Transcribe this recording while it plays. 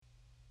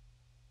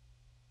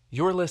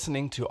You're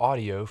listening to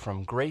audio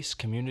from Grace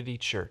Community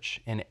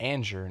Church in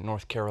Anger,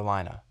 North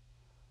Carolina.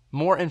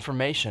 More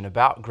information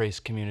about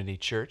Grace Community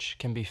Church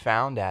can be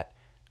found at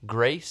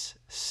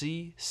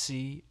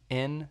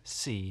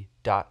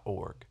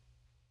graceccnc.org.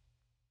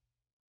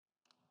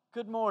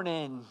 Good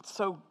morning.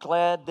 So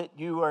glad that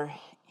you are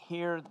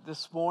here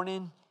this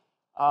morning.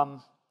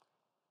 I'm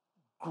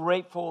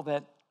grateful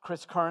that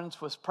Chris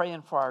Kearns was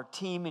praying for our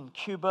team in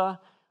Cuba.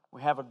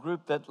 We have a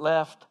group that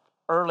left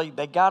early.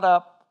 They got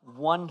up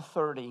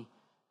 1:30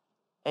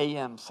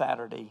 a.m.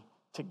 Saturday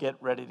to get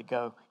ready to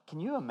go.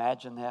 Can you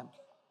imagine that?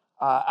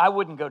 I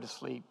wouldn't go to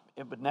sleep.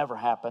 It would never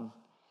happen.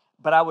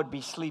 But I would be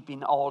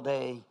sleeping all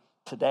day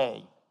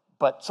today.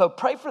 But so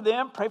pray for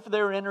them. Pray for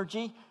their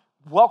energy.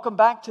 Welcome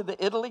back to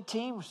the Italy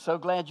team. We're so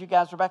glad you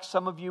guys are back.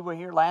 Some of you were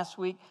here last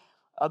week.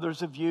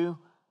 Others of you,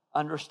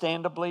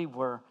 understandably,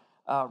 were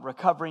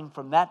recovering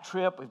from that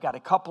trip. We've got a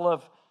couple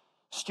of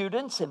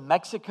students in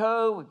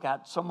Mexico. We've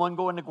got someone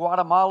going to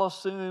Guatemala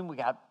soon. We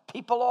got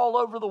people all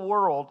over the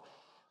world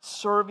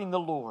serving the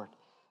Lord.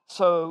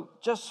 So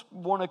just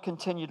want to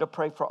continue to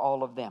pray for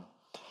all of them.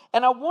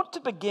 And I want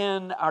to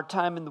begin our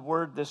time in the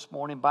Word this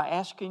morning by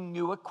asking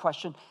you a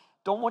question.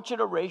 Don't want you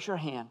to raise your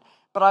hand,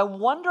 but I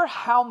wonder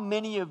how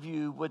many of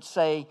you would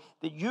say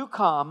that you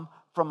come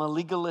from a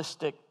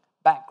legalistic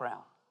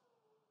background.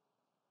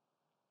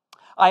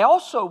 I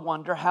also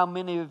wonder how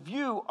many of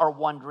you are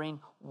wondering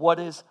what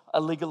is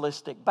a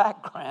legalistic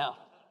background.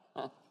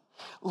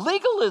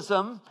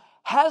 Legalism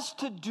has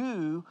to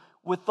do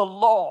with the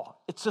law.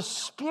 It's a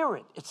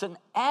spirit. It's an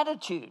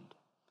attitude.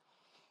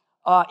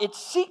 It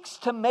seeks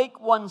to make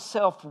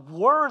oneself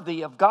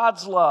worthy of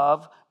God's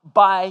love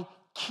by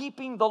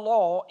keeping the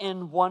law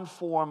in one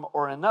form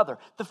or another.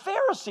 The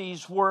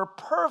Pharisees were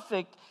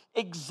perfect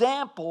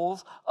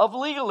examples of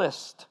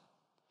legalists.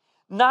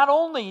 Not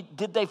only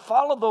did they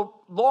follow the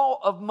law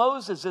of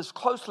Moses as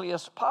closely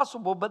as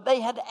possible, but they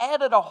had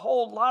added a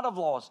whole lot of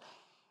laws,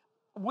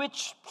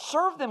 which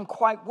served them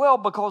quite well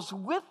because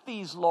with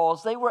these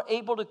laws, they were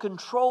able to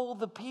control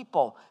the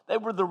people. They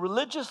were the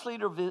religious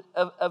leader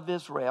of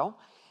Israel,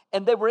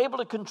 and they were able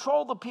to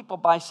control the people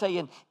by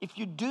saying, if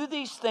you do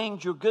these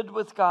things, you're good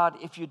with God.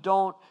 If you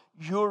don't,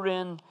 you're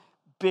in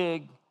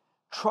big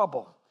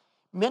trouble.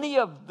 Many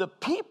of the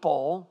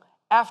people,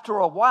 after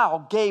a while,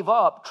 gave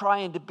up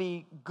trying to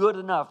be good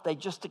enough. They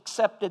just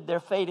accepted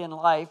their fate in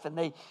life, and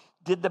they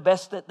did the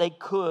best that they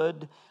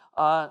could,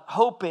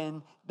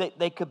 hoping that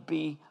they could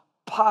be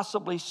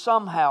possibly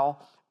somehow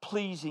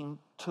pleasing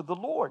to the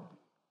Lord.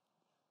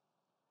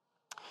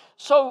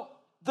 So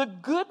the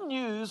good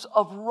news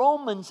of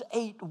Romans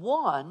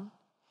 8:1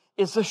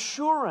 is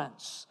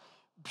assurance,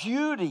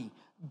 beauty,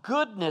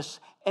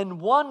 goodness,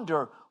 and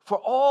wonder for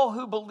all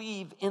who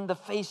believe in the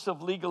face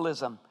of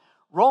legalism.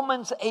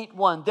 Romans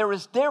 8:1, there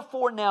is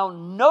therefore now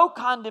no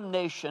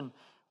condemnation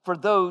for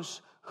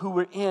those who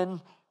are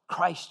in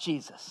Christ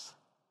Jesus.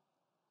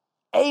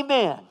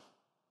 Amen.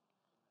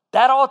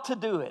 That ought to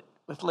do it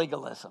with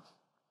legalism.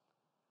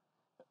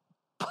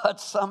 But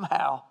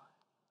somehow,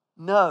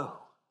 no.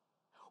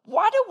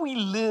 Why do we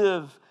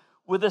live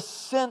with a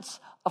sense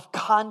of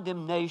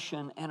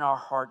condemnation in our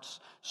hearts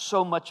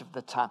so much of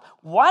the time?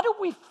 Why do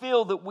we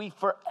feel that we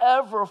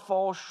forever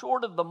fall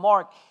short of the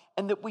mark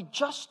and that we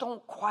just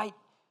don't quite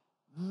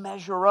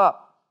measure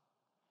up?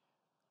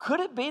 Could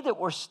it be that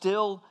we're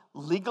still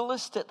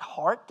legalist at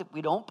heart, that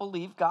we don't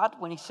believe God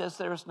when He says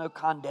there is no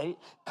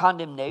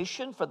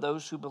condemnation for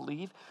those who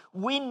believe?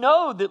 We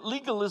know that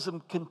legalism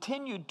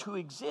continued to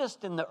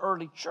exist in the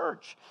early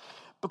church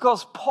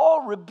because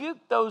Paul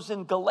rebuked those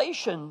in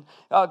Galatia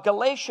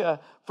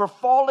for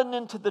falling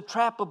into the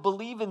trap of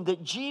believing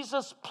that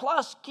Jesus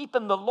plus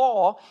keeping the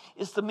law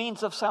is the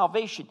means of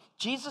salvation.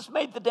 Jesus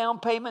made the down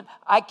payment.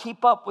 I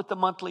keep up with the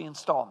monthly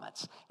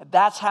installments. And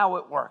that's how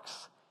it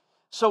works.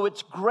 So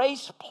it's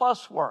grace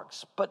plus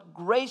works, but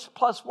grace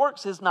plus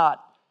works is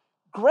not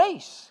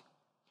grace.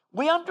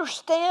 We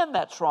understand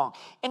that's wrong.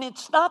 And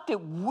it's not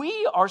that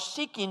we are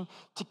seeking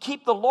to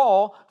keep the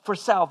law for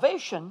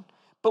salvation,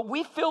 but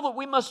we feel that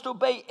we must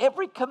obey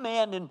every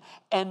command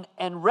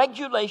and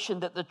regulation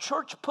that the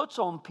church puts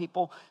on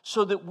people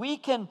so that we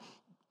can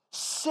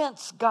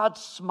sense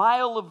God's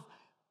smile of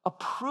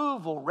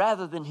approval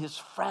rather than His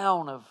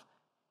frown of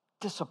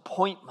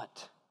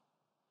disappointment.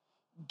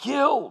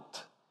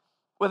 Guilt,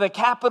 with a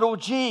capital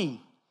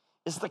G,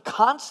 is the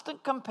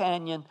constant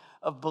companion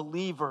of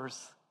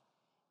believers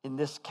in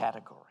this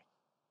category.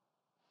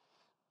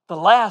 The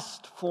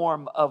last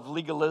form of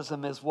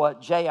legalism is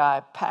what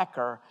J.I.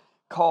 Packer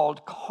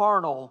called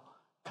carnal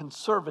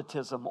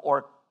conservatism,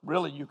 or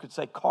really you could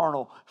say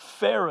carnal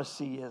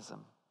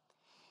Phariseeism.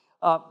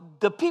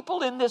 The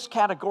people in this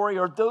category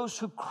are those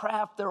who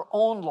craft their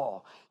own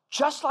law,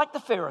 just like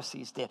the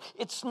Pharisees did.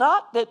 It's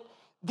not that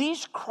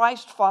these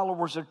Christ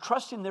followers are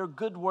trusting their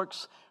good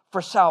works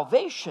for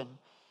salvation,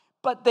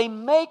 but they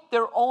make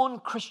their own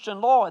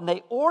Christian law and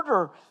they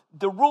order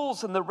the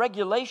rules and the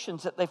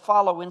regulations that they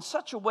follow in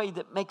such a way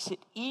that makes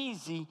it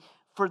easy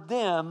for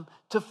them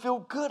to feel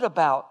good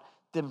about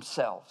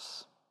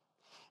themselves.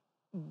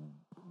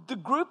 The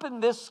group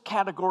in this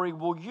category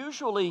will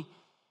usually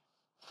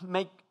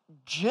make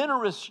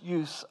generous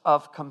use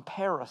of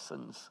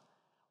comparisons.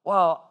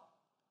 Well,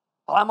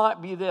 I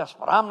might be this,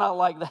 but I'm not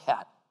like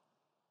that.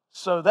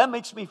 So that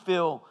makes me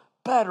feel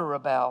better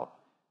about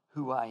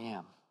who I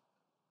am.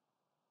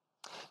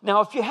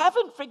 Now, if you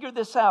haven't figured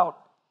this out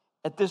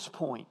at this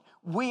point,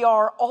 we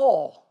are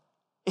all,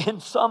 in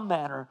some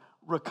manner,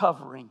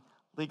 recovering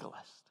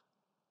legalists.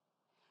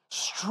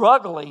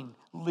 Struggling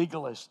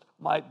legalist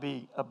might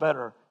be a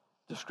better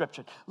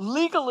description.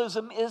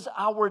 Legalism is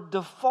our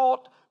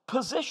default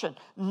position,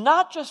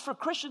 not just for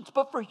Christians,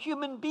 but for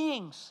human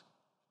beings.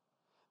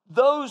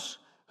 Those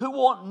who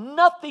want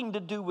nothing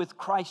to do with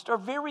Christ are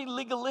very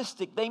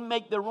legalistic. They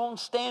make their own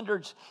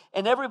standards,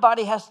 and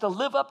everybody has to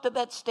live up to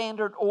that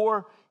standard,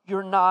 or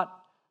you're not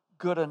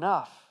good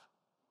enough.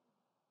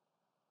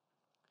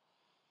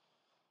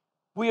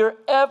 We are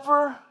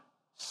ever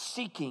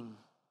seeking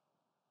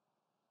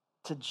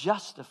to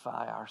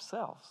justify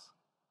ourselves.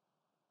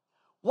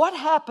 What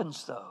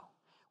happens, though,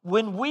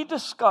 when we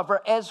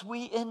discover, as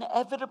we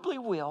inevitably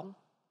will,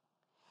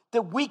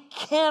 that we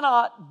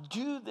cannot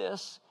do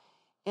this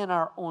in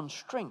our own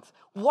strength?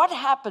 What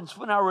happens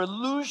when our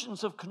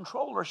illusions of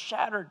control are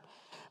shattered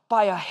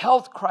by a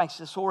health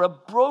crisis or a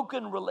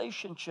broken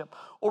relationship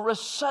or a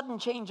sudden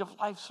change of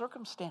life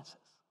circumstances?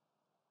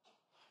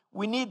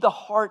 We need the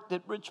heart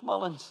that Rich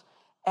Mullins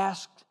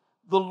asked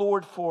the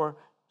Lord for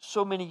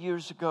so many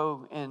years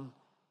ago in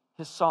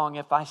his song,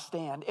 If I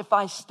Stand. If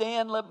I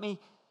stand, let me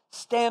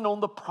stand on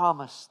the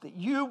promise that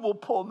you will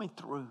pull me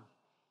through.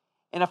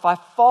 And if I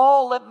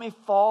fall, let me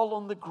fall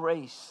on the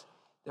grace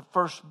that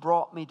first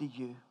brought me to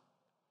you.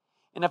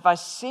 And if I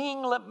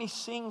sing, let me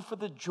sing for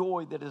the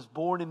joy that is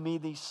born in me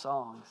these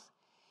songs.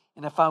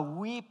 And if I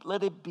weep,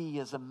 let it be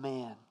as a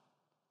man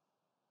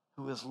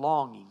who is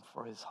longing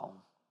for his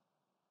home.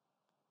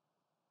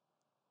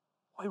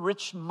 Boy,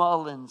 Rich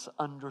Mullins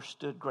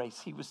understood grace.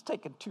 He was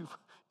taken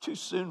too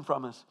soon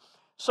from us.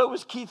 So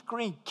was Keith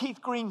Green. Keith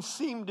Green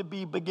seemed to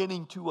be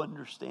beginning to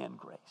understand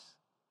grace.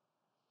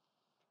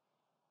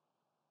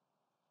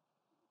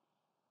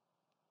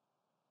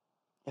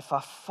 If I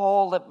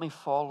fall, let me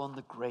fall on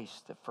the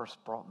grace that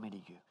first brought me to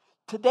you.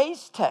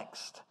 Today's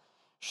text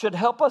should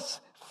help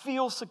us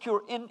feel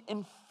secure.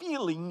 And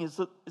feeling is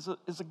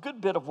a good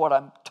bit of what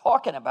I'm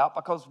talking about,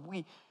 because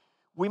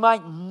we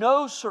might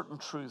know certain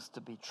truths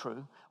to be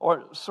true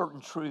or certain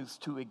truths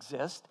to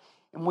exist.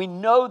 And we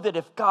know that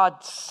if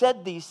God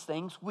said these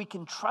things, we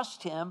can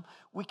trust Him,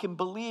 we can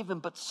believe Him,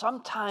 but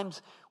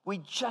sometimes we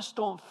just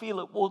don't feel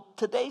it. Well,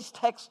 today's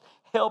text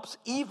helps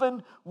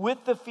even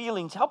with the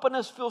feelings, helping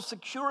us feel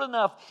secure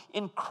enough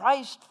in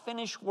Christ's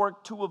finished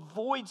work to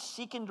avoid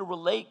seeking to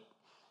relate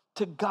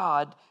to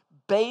God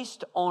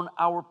based on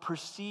our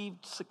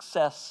perceived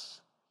success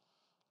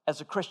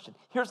as a Christian.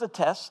 Here's a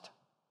test.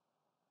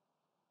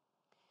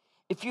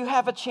 If you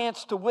have a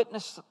chance to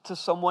witness to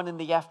someone in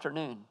the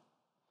afternoon,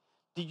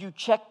 did you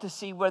check to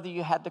see whether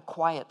you had the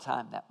quiet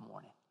time that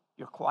morning,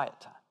 your quiet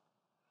time?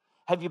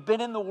 Have you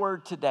been in the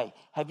Word today?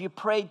 Have you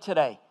prayed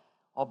today?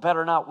 Oh,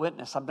 better not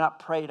witness. I'm not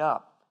prayed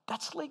up.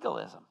 That's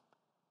legalism.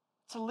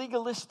 It's a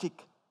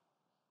legalistic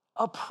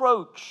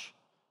approach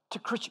to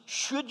Christian.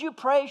 Should you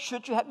pray?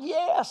 Should you have?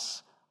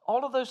 Yes,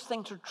 all of those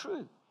things are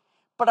true.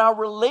 But our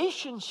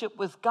relationship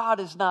with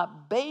God is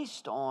not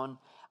based on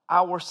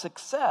our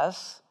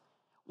success.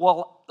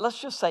 Well,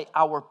 let's just say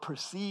our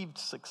perceived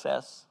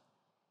success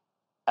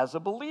as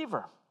a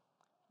believer,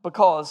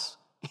 because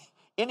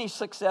any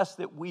success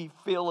that we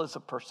feel is a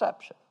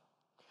perception.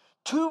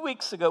 2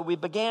 weeks ago, we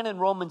began in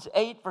Romans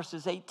 8,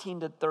 verses 18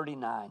 to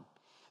 39.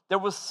 There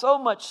was so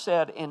much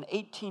said in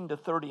 18 to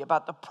 30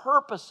 about the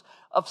purpose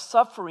of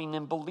suffering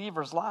in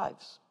believers'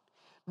 lives.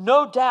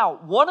 No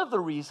doubt, one of the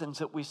reasons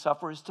that we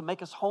suffer is to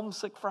make us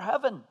homesick for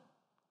heaven.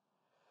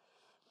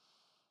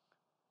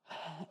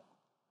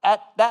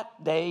 At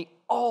that day,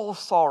 all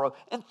sorrow,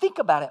 and think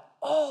about it,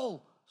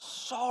 all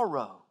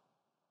sorrow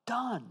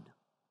done.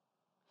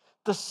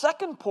 The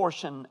second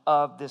portion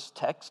of this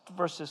text,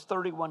 verses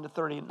 31 to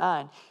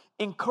 39,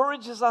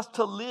 encourages us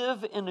to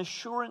live in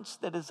assurance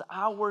that is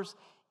ours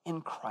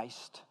in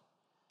Christ.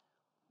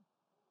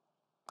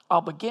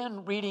 I'll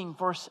begin reading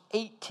verse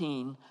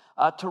 18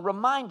 to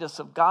remind us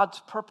of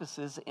God's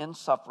purposes in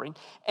suffering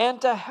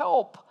and to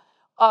help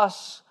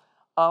us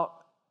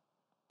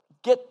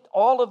get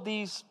all of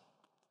these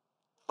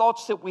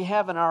thoughts that we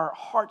have in our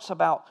hearts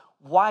about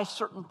why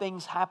certain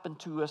things happen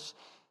to us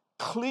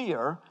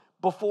clear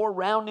before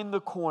rounding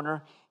the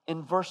corner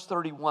in verse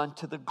 31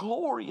 to the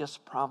glorious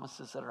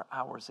promises that are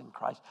ours in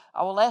Christ.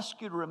 I will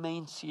ask you to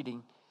remain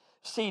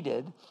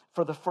seated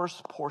for the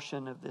first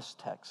portion of this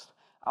text.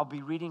 I'll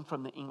be reading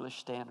from the English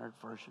Standard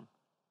Version.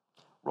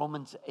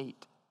 Romans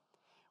 8.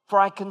 For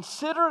I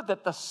consider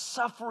that the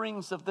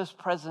sufferings of this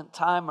present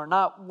time are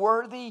not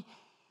worthy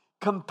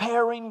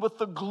comparing with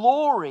the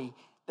glory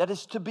that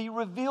is to be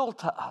revealed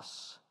to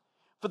us.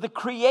 For the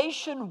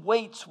creation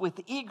waits with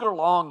eager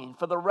longing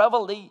for the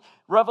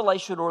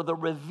revelation or the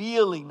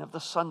revealing of the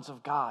sons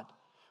of God.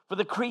 For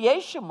the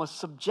creation was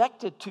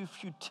subjected to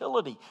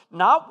futility,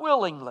 not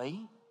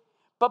willingly,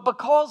 but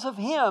because of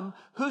him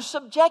who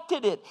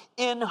subjected it,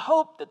 in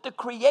hope that the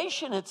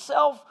creation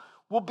itself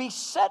will be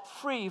set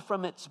free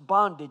from its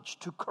bondage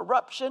to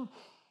corruption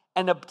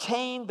and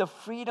obtain the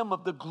freedom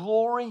of the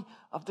glory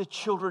of the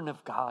children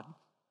of God.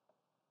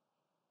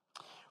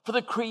 For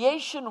the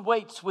creation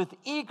waits with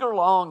eager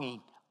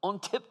longing, on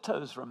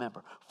tiptoes,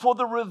 remember, for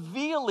the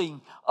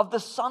revealing of the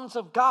sons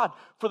of God.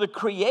 For the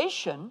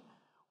creation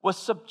was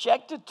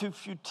subjected to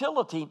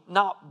futility,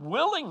 not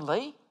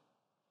willingly,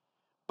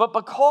 but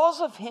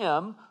because of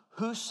him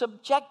who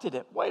subjected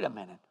it. Wait a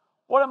minute.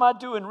 What am I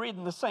doing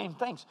reading the same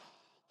things?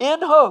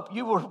 In hope,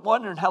 you were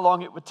wondering how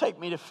long it would take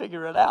me to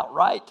figure it out,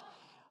 right?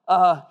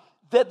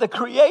 That the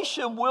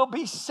creation will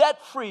be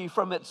set free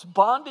from its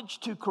bondage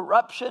to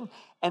corruption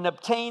and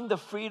obtain the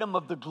freedom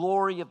of the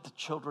glory of the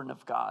children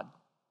of God.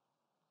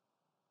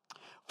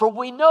 For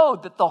we know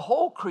that the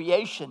whole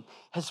creation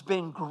has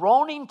been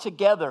groaning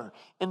together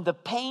in the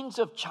pains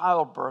of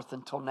childbirth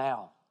until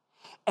now.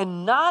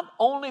 And not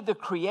only the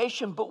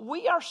creation, but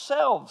we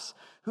ourselves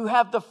who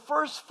have the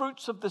first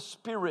fruits of the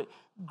Spirit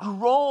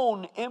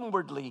groan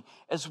inwardly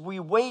as we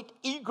wait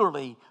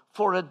eagerly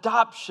for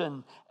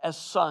adoption as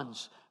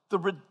sons, the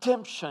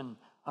redemption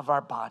of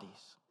our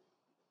bodies.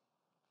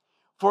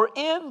 For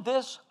in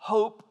this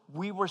hope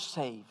we were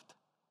saved.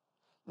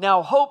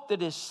 Now hope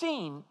that is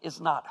seen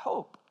is not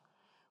hope.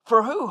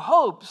 For who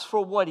hopes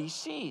for what he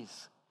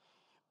sees?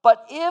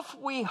 But if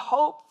we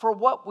hope for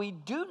what we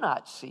do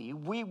not see,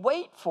 we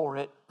wait for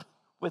it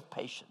with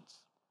patience.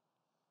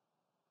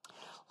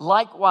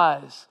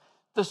 Likewise,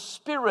 the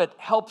Spirit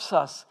helps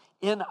us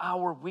in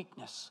our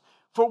weakness,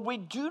 for we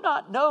do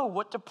not know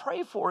what to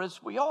pray for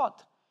as we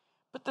ought.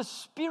 But the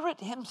Spirit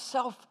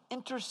himself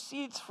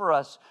intercedes for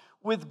us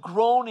with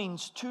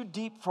groanings too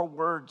deep for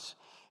words.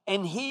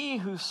 And he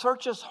who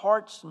searches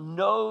hearts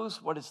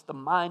knows what is the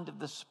mind of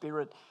the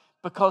Spirit,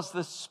 because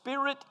the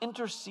Spirit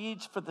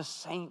intercedes for the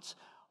saints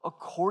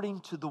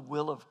according to the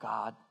will of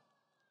God.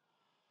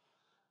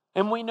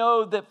 And we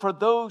know that for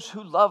those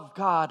who love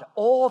God,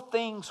 all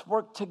things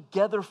work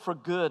together for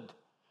good,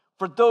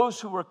 for those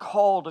who are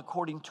called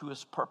according to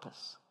his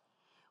purpose.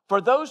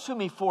 For those whom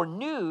he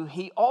foreknew,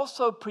 he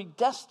also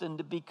predestined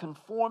to be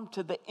conformed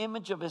to the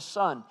image of his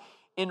Son,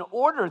 in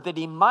order that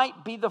he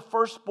might be the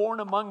firstborn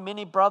among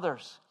many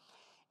brothers.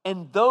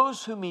 And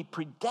those whom he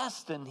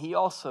predestined, he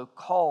also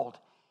called.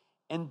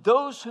 And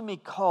those whom he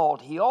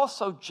called, he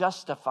also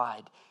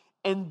justified.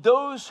 And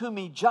those whom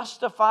he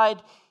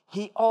justified,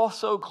 he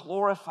also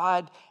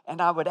glorified.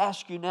 And I would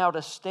ask you now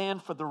to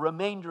stand for the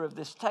remainder of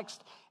this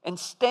text. And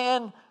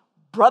stand,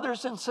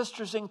 brothers and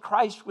sisters in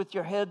Christ, with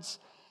your heads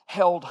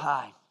held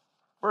high.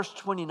 Verse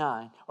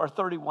 29 or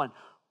 31.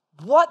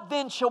 What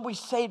then shall we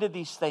say to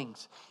these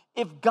things?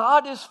 If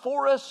God is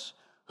for us,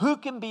 who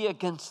can be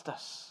against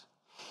us?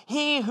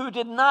 He who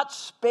did not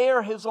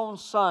spare his own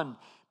Son,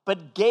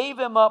 but gave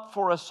him up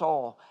for us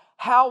all,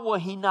 how will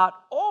he not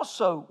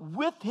also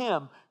with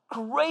him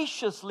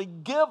graciously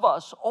give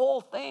us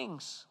all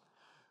things?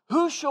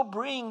 Who shall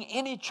bring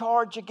any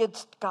charge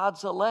against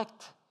God's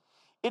elect?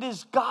 It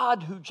is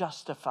God who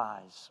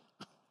justifies.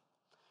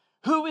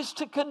 Who is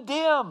to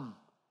condemn?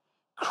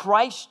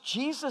 Christ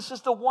Jesus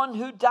is the one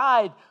who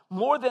died.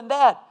 More than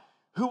that,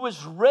 who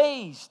was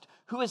raised,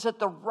 who is at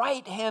the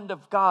right hand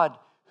of God,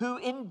 who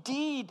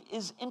indeed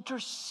is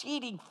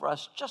interceding for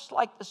us, just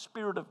like the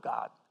Spirit of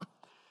God.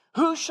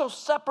 Who shall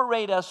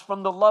separate us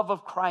from the love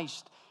of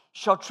Christ?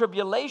 Shall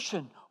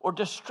tribulation or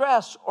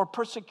distress or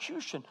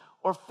persecution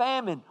or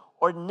famine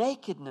or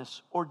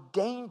nakedness or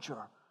danger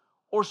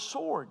or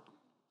sword?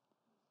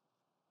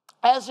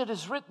 As it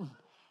is written,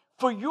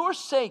 for your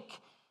sake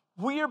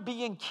we are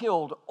being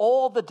killed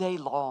all the day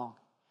long.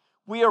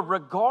 We are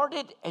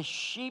regarded as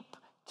sheep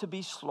to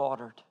be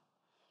slaughtered.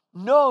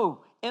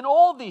 No, in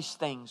all these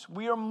things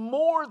we are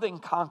more than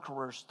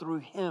conquerors through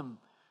him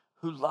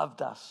who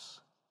loved us.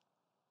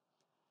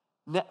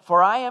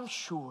 For I am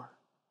sure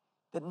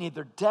that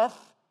neither death,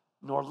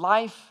 nor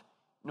life,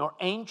 nor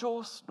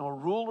angels, nor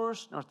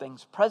rulers, nor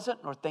things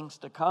present, nor things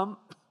to come,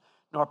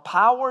 nor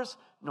powers,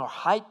 nor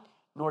height,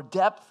 nor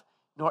depth,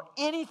 nor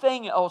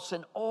anything else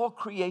in all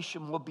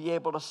creation will be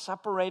able to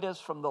separate us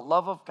from the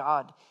love of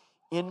God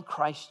in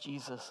Christ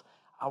Jesus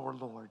our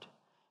Lord.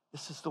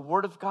 This is the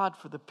word of God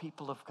for the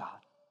people of God.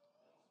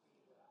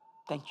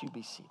 Thank you.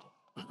 Be seated.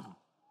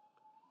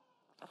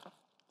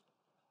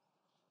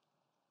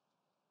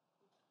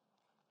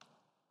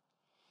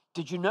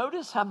 Did you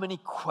notice how many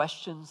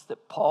questions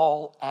that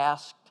Paul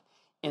asked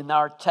in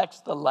our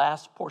text, the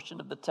last portion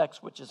of the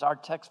text, which is our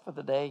text for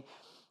the day,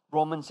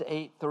 Romans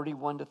 8,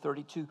 31 to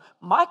 32?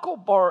 Michael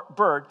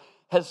Bird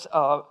has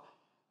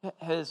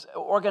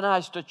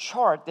organized a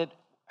chart that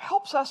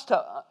helps us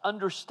to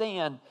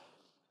understand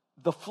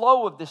the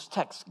flow of this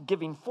text,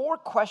 giving 4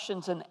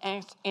 questions and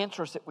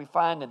answers that we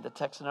find in the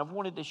text, and I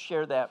wanted to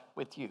share that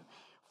with you.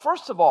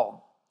 First of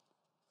all,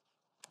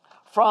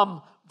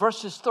 from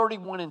verses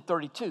 31 and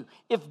 32,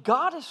 if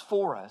God is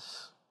for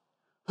us,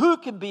 who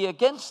can be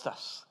against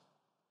us?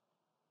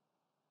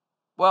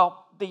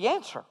 Well, the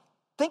answer,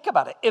 think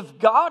about it. If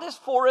God is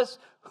for us,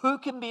 who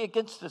can be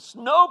against us?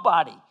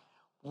 Nobody.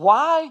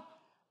 Why?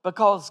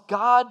 Because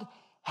God,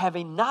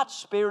 having not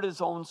spared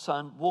his own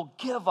son, will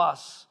give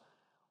us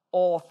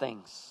all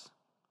things.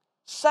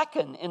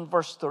 Second, in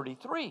verse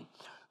 33,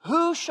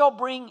 who shall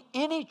bring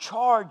any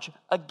charge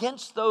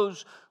against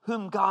those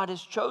whom God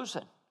has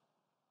chosen?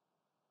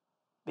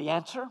 The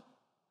answer?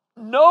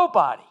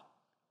 Nobody.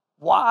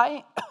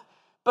 Why?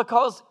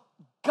 Because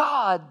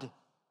God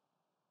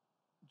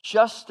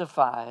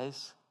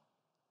justifies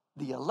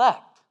the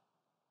elect.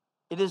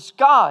 It is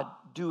God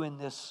doing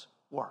this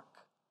work,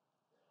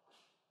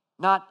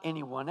 not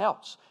anyone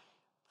else.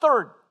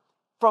 Third,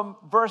 from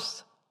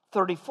verse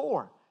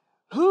 34,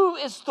 who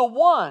is the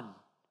one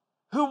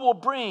who will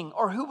bring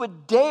or who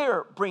would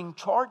dare bring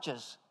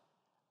charges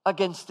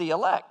against the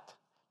elect?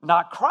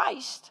 Not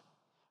Christ,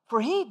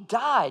 for he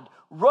died,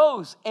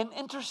 rose, and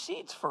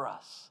intercedes for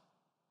us.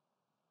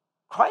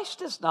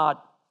 Christ is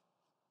not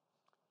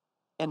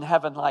in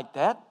heaven like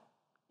that,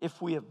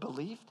 if we have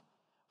believed.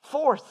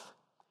 Fourth,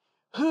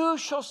 who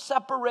shall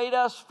separate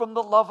us from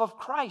the love of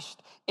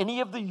Christ?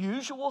 Any of the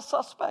usual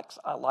suspects?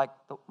 I like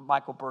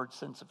Michael Bird's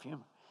sense of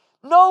humor.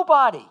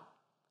 Nobody.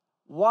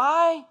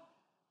 Why?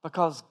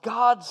 Because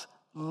God's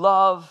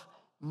love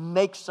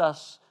makes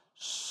us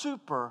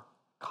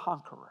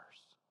super-conquerors.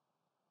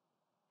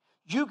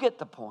 You get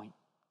the point.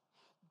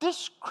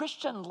 This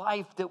Christian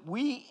life that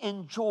we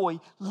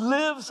enjoy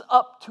lives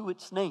up to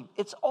its name.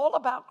 It's all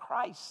about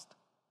Christ.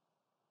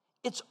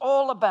 It's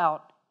all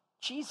about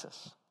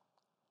Jesus.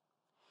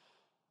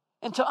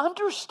 And to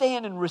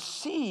understand and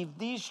receive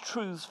these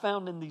truths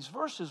found in these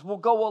verses will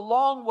go a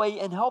long way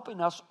in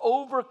helping us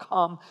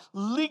overcome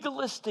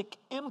legalistic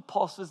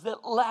impulses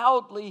that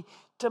loudly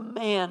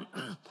demand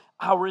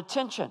our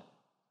attention.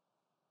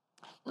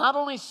 Not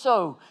only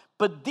so,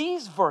 but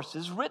these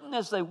verses, written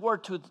as they were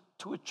to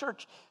a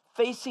church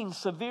facing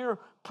severe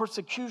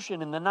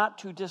persecution in the not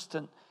too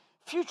distant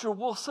future,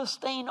 will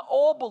sustain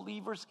all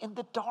believers in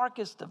the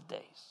darkest of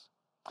days.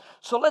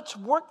 So let's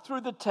work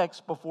through the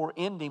text before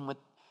ending with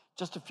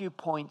just a few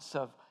points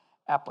of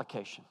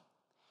application.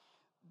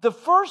 The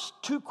first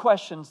two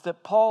questions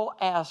that Paul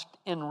asked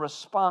in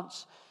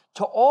response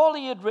to all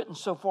he had written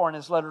so far in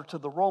his letter to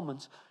the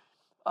Romans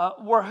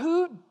were,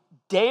 who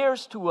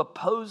dares to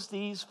oppose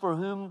these for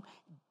whom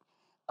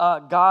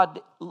God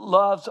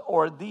loves,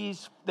 or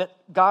these that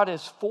God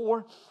is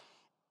for?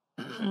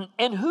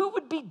 And who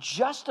would be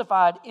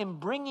justified in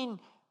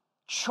bringing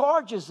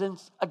charges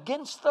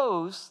against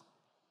those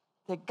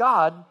that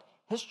God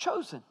has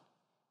chosen?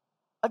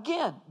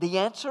 Again, the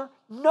answer,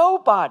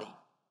 nobody.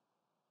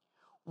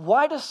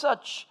 Why do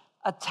such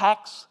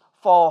attacks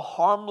fall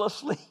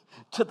harmlessly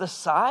to the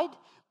side?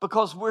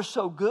 Because we're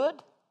so good?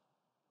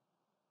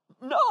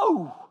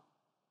 No.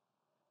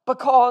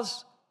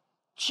 Because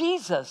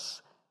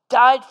Jesus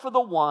died for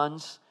the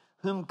ones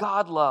whom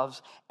God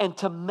loves, and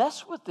to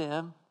mess with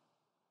them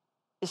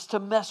is to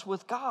mess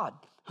with God,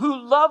 who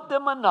loved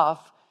them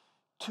enough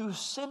to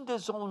send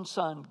his own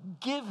son,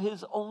 give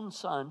his own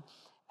son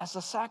as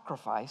a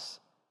sacrifice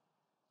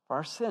for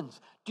our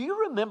sins. Do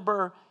you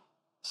remember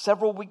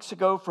several weeks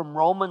ago from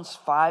Romans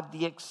 5,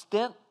 the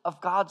extent of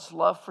God's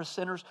love for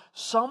sinners?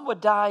 Some would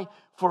die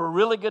for a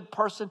really good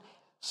person.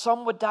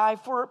 Some would die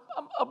for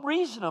a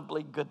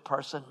reasonably good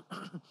person.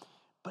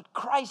 But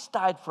Christ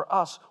died for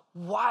us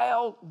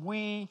while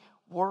we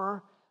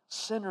were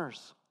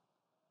sinners.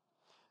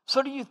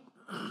 So do you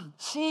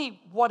see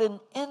what an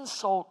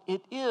insult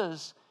it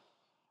is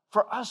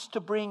for us to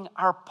bring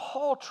our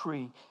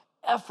paltry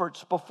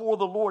efforts before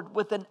the Lord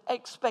with an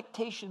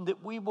expectation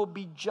that we will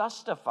be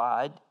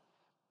justified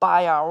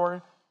by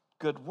our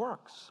good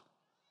works?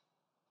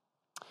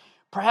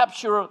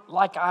 Perhaps you're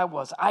like I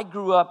was. I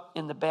grew up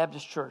in the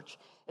Baptist church,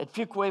 at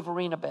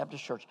Fuquay-Varina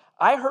Baptist Church.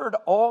 I heard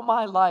all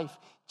my life,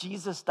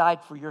 Jesus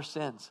died for your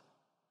sins.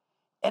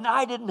 And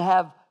I didn't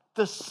have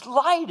the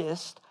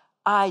slightest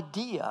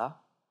idea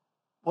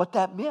what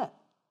that meant.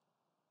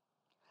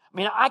 I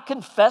mean, I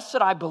confess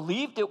that I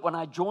believed it when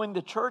I joined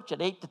the church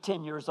at 8 to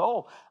 10 years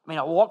old. I mean,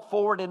 I walked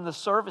forward in the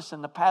service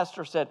and the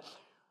pastor said,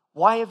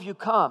 "Why have you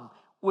come?"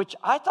 Which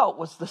I thought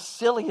was the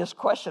silliest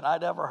question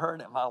I'd ever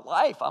heard in my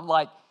life. I'm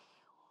like,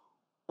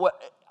 "What?"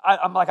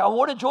 I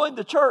want to join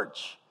the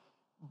church.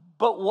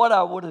 But what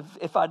I would have,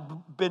 if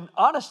I'd been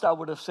honest, I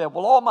would have said,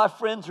 well, all my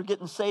friends are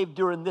getting saved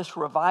during this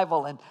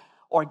revival and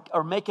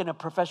or making a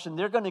profession.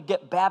 They're going to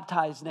get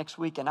baptized next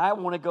week, and I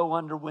want to go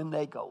under when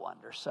they go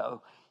under.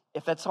 So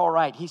if that's all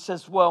right. He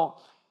says, well,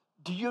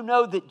 do you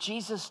know that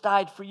Jesus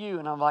died for you?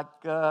 And I'm like,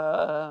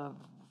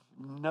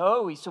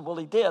 no. He said, well,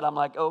 he did. I'm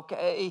like,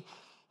 okay.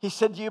 He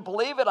said, do you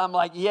believe it? I'm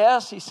like,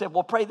 yes. He said,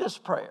 well, pray this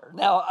prayer.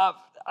 Now,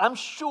 I'm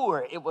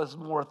sure it was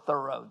more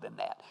thorough than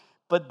that,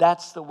 but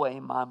that's the way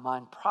my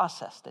mind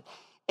processed it.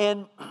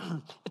 And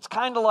it's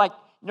kind of like,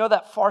 you know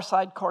that Far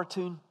Side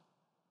cartoon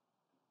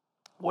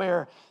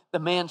where the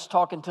man's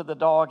talking to the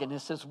dog, and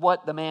this is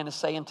what the man is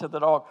saying to the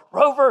dog.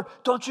 Rover,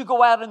 don't you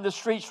go out in the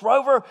streets.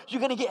 Rover, you're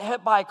going to get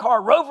hit by a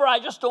car. Rover, I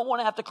just don't want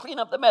to have to clean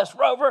up the mess.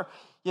 Rover,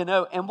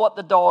 and what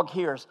the dog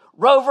hears.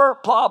 Rover,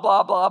 blah,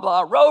 blah, blah,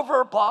 blah.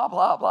 Rover, blah,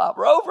 blah, blah.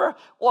 Rover,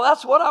 well,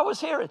 that's what I was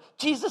hearing.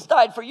 Jesus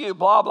died for you,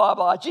 blah, blah,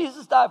 blah.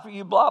 Jesus died for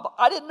you, blah, blah.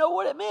 I didn't know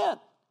what it meant.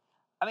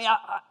 I mean,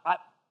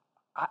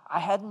 I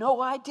had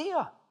no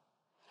idea.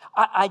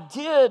 I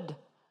did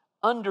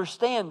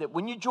understand that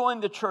when you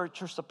join the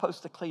church, you're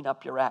supposed to clean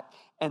up your act.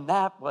 And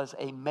that was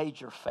a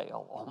major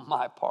fail on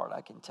my part, I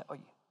can tell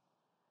you.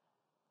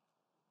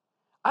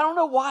 I don't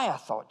know why I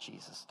thought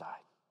Jesus died.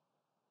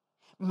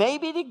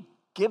 Maybe to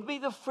give me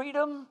the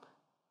freedom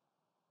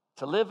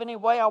to live any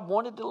way I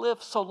wanted to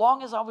live, so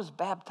long as I was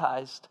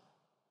baptized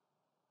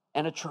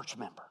and a church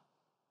member.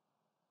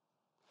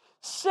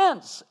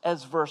 Since,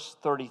 as verse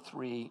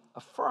 33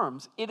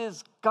 affirms, it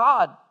is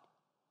God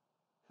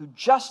who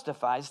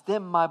justifies,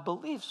 then my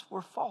beliefs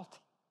were faulty.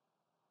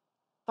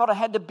 Thought I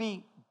had to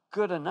be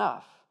good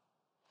enough.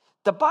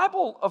 The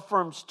Bible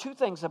affirms two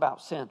things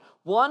about sin.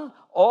 One,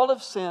 all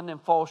have sinned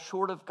and fall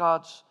short of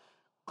God's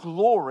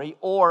glory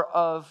or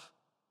of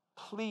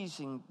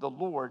pleasing the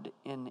Lord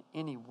in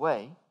any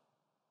way.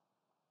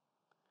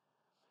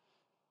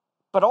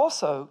 But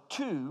also,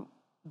 two,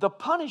 the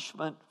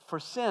punishment for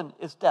sin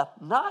is death.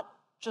 Not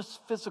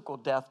just physical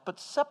death, but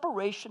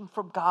separation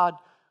from God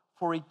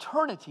for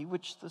eternity,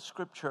 which the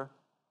Scripture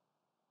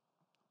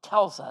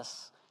tells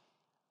us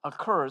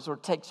occurs or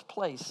takes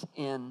place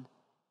in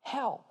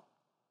hell.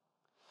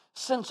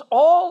 Since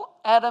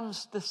all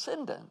Adam's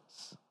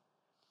descendants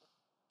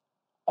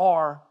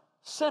are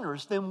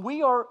sinners, then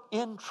we are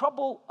in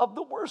trouble of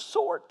the worst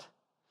sort.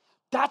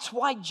 That's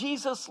why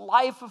Jesus'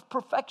 life of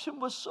perfection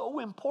was so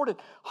important.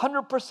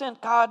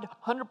 100% God,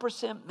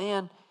 100%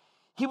 man.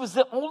 He was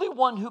the only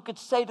one who could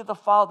say to the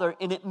Father,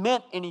 and it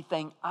meant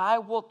anything, I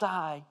will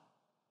die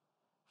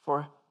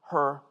for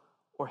her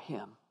or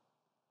him.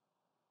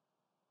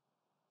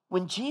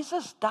 When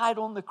Jesus died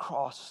on the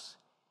cross,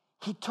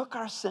 he took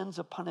our sins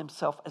upon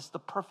himself as the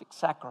perfect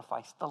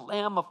sacrifice, the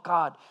Lamb of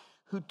God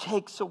who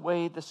takes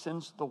away the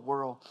sins of the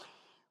world.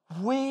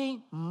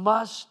 We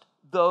must,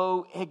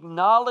 though,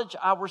 acknowledge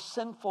our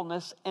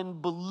sinfulness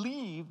and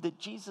believe that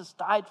Jesus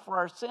died for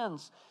our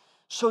sins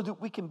so that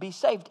we can be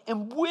saved.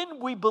 And when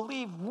we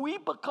believe, we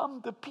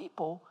become the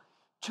people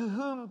to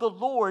whom the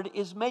Lord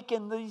is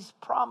making these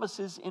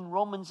promises in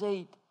Romans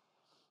 8,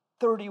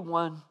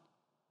 31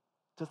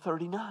 to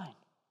 39.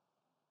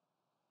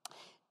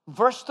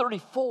 Verse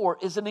 34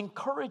 is an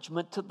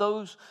encouragement to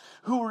those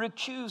who are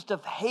accused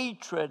of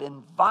hatred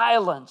and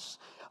violence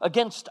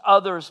against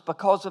others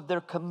because of their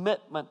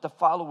commitment to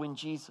following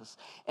Jesus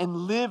and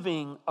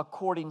living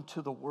according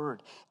to the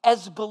Word.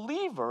 As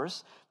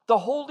believers, the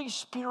Holy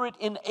Spirit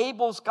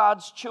enables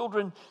God's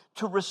children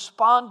to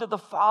respond to the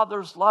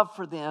Father's love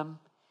for them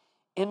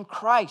in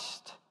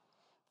Christ.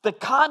 The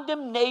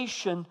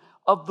condemnation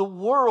of the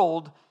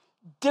world,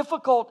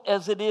 difficult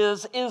as it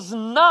is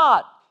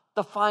not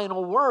the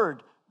final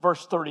word,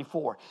 verse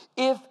 34.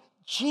 If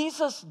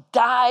Jesus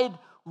died,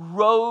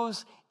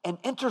 rose, and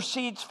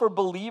intercedes for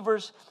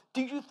believers,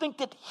 do you think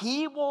that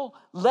he will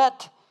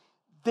let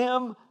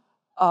them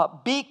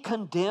be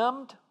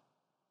condemned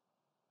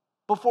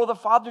before the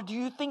Father? Do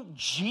you think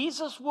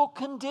Jesus will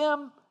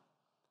condemn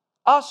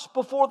us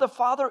before the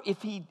Father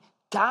if he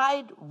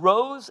died,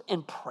 rose,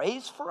 and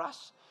prays for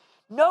us?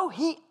 No,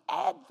 he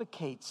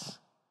advocates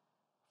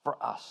for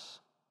us.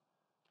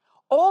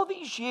 All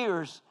these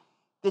years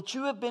that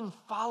you have been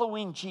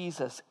following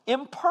Jesus,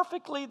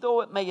 imperfectly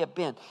though it may have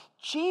been,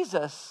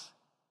 Jesus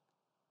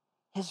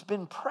has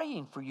been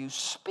praying for you,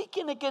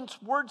 speaking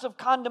against words of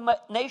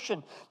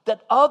condemnation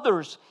that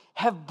others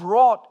have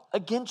brought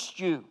against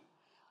you,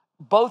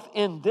 both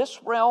in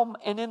this realm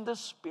and in the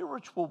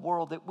spiritual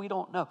world that we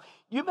don't know.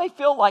 You may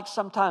feel like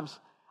sometimes,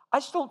 I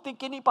just don't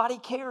think anybody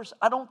cares.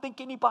 I don't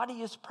think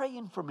anybody is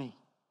praying for me.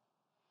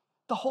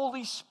 The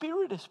Holy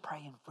Spirit is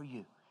praying for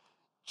you.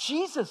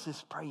 Jesus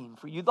is praying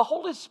for you. The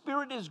Holy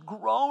Spirit is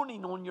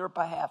groaning on your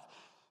behalf.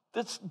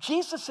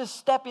 Jesus is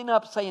stepping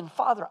up saying,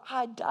 Father,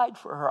 I died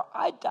for her.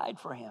 I died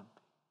for him.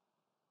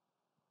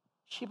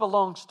 She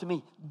belongs to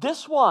me.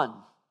 This one,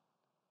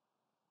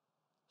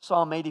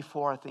 Psalm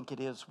 84, I think it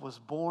is, was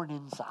born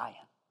in Zion.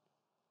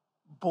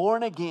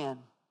 Born again.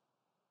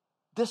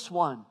 This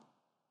one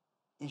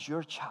is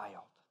your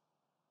child.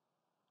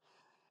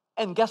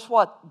 And guess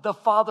what? The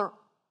Father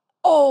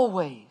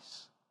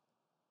always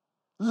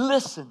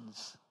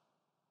listens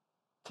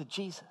to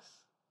Jesus.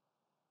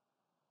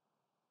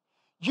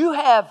 You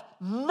have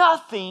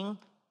nothing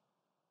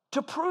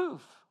to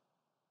prove.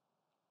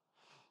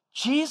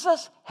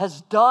 Jesus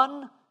has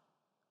done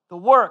the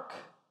work.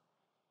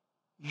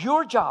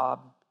 Your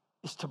job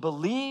is to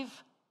believe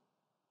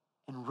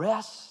and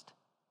rest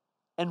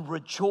and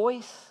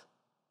rejoice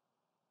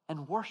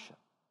and worship.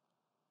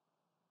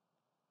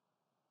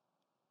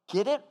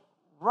 Get it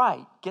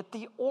right. Get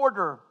the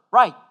order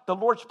right. The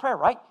Lord's Prayer,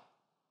 right?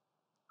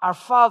 Our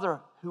Father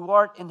who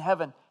art in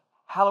heaven,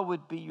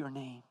 hallowed be your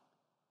name.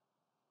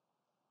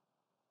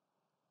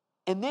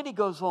 And then he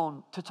goes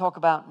on to talk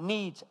about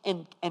needs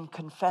and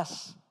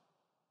confess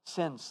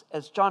sins.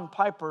 As John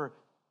Piper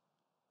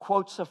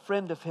quotes a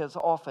friend of his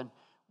often,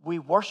 we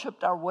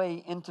worshiped our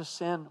way into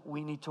sin,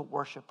 we need to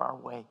worship our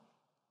way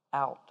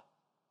out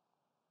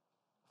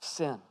of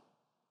sin.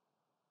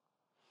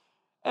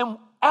 And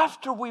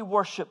after we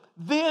worship,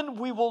 then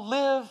we will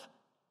live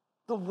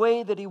the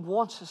way that he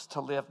wants us to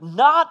live,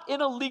 not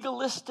in a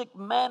legalistic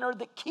manner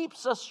that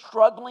keeps us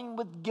struggling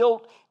with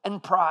guilt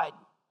and pride.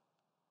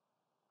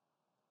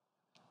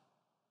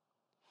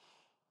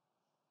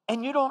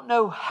 And you don't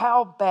know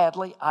how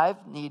badly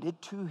I've needed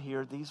to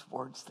hear these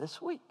words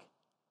this week.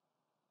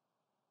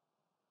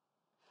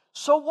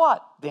 So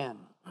what then?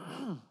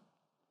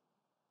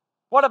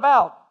 What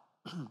about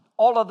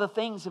all of the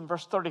things in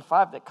verse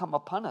 35 that come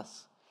upon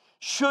us?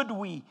 Should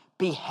we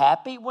be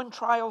happy when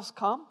trials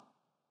come?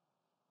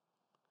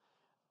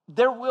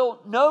 There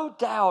will no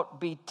doubt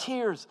be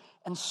tears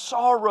and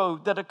sorrow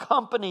that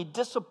accompany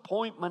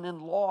disappointment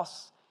and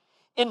loss.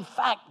 In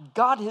fact,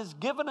 God has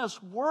given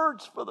us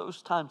words for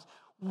those times.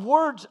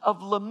 Words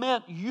of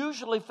lament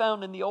usually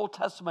found in the Old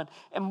Testament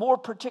and more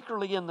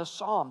particularly in the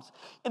Psalms.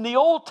 In the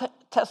Old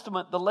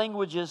Testament, the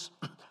language is,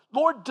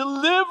 Lord,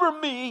 deliver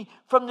me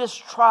from this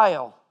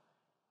trial.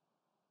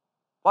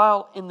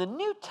 While in the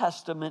New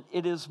Testament,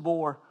 it is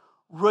more,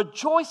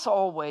 rejoice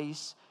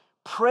always,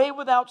 pray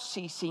without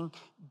ceasing,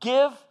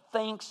 give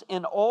thanks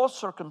in all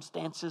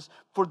circumstances,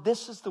 for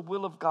this is the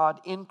will of God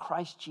in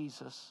Christ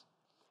Jesus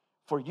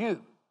for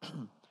you.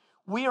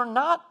 We are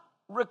not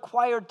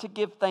required to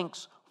give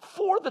thanks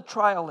for the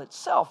trial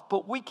itself,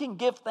 but we can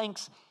give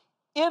thanks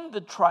in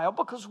the trial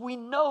because we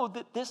know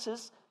that this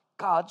is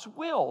God's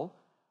will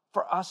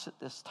for us at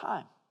this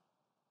time.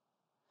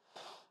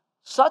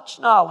 Such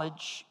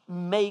knowledge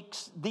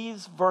makes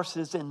these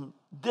verses in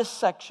this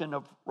section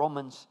of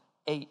Romans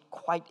 8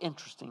 quite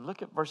interesting.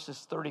 Look at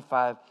verses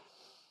 35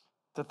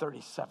 to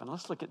 37.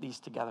 Let's look at these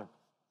together.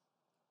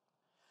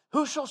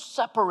 Who shall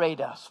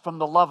separate us from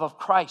the love of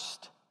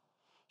Christ?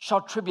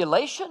 Shall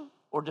tribulation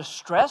or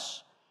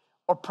distress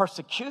or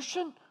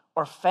persecution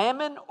or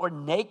famine or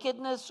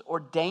nakedness or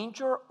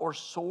danger or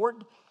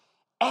sword?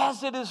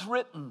 As it is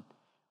written,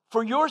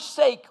 for your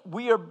sake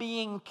we are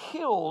being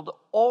killed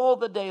all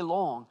the day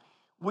long.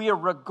 We are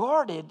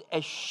regarded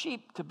as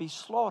sheep to be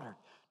slaughtered.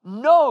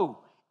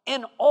 No,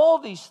 in all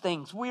these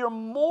things we are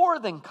more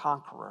than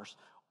conquerors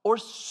or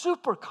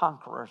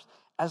super-conquerors,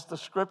 as the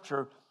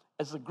scripture,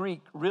 as the Greek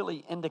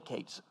really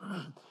indicates,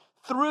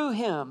 through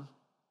him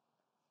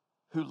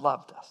who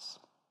loved us.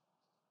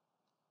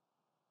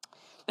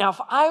 Now,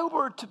 if I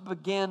were to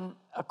begin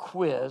a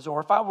quiz, or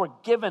if I were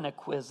given a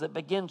quiz that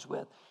begins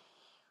with,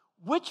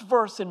 which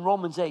verse in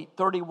Romans 8,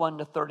 31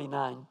 to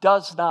 39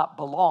 does not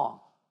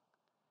belong?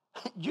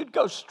 You'd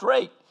go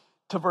straight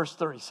to verse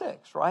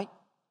 36, right?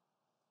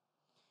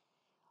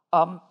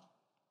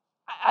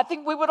 I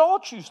think we would all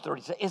choose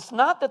 36. It's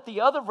not that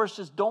the other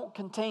verses don't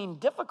contain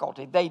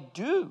difficulty. They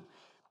do.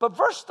 But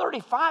verse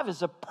 35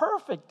 is a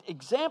perfect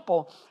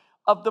example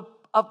of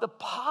the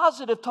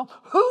positive tone.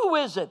 Who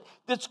is it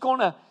that's going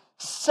to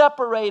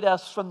separate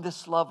us from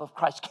this love of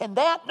Christ? Can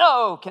that?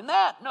 No. Can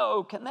that?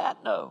 No. Can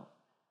that? No.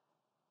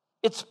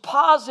 It's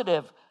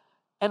positive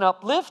and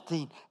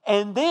uplifting.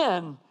 And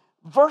then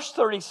verse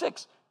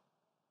 36,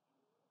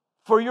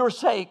 for your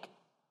sake,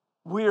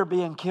 we are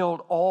being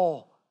killed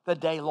all the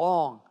day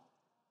long.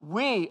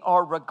 We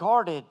are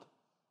regarded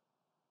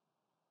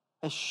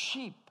as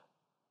sheep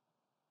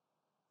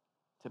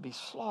to be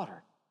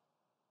slaughtered.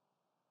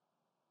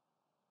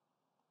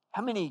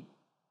 How many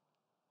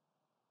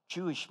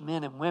Jewish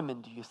men and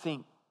women do you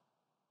think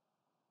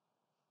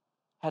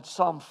had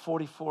Psalm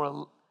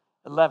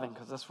 44:11,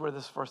 because that's where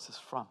this verse is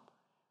from,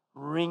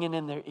 ringing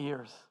in their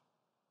ears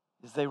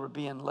as they were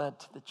being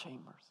led to the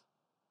chambers,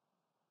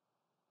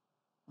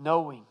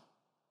 knowing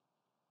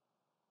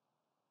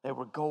they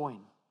were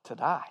going to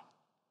die?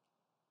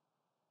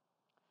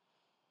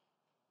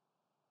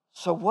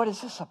 So what is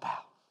this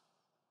about?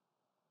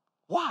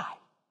 Why?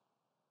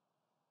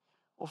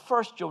 Well,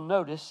 first you'll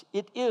notice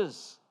it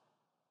is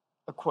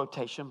a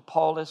quotation.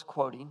 Paul is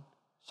quoting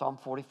Psalm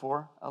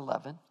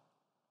 44:11.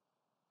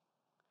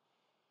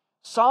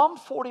 Psalm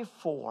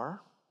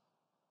 44,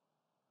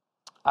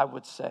 I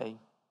would say,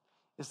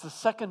 is the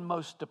second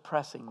most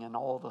depressing in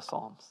all the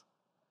Psalms.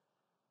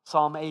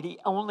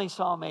 Only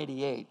Psalm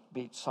 88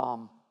 beats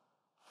Psalm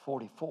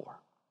 44.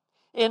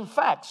 In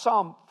fact,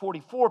 Psalm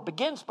 44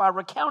 begins by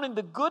recounting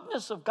the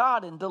goodness of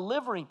God in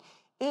delivering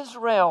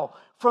Israel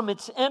from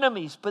its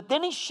enemies. But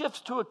then he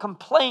shifts to a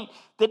complaint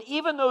that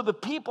even though the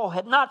people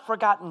had not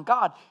forgotten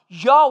God,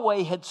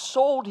 Yahweh had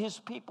sold his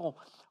people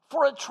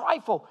for a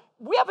trifle.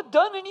 We haven't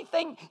done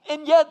anything,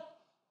 and yet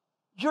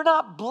you're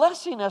not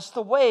blessing us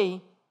the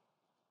way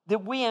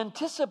that we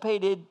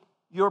anticipated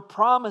your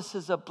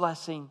promises of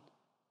blessing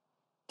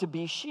to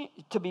be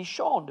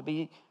shown, to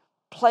be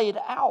played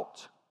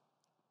out.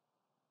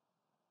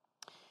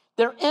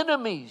 Their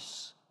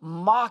enemies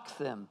mocked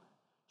them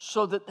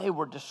so that they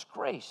were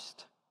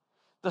disgraced.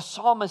 The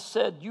psalmist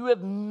said, "You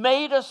have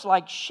made us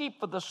like sheep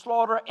for the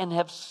slaughter and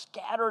have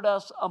scattered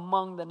us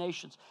among the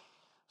nations."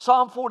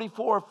 Psalm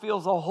 44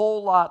 feels a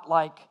whole lot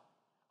like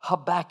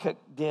Habakkuk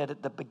did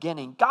at the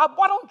beginning. God,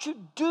 why don't you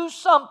do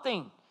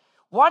something?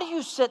 Why do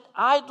you sit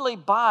idly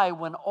by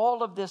when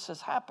all of this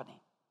is happening?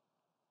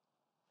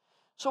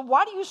 So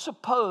why do you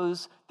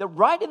suppose that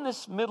right in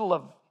this middle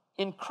of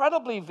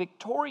incredibly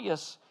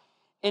victorious,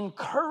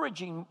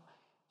 encouraging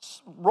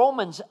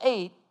Romans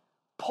 8,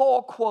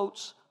 Paul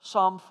quotes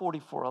Psalm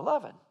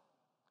 44:11?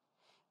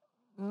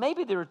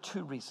 Maybe there are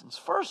two reasons.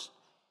 First,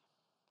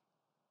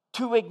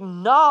 to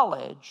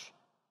acknowledge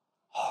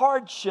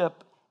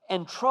hardship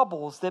and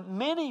troubles that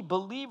many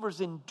believers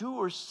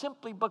endure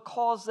simply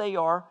because they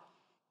are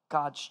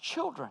God's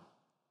children.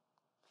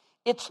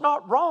 It's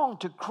not wrong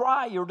to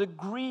cry or to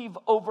grieve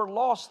over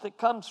loss that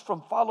comes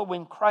from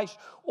following Christ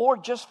or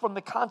just from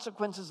the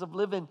consequences of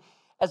living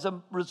as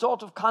a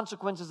result of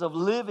consequences of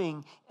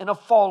living in a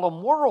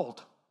fallen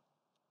world.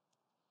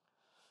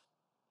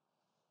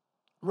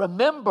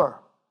 Remember,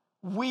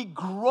 we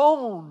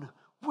groan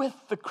with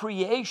the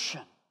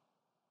creation.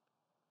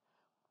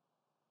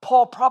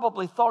 Paul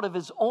probably thought of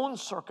his own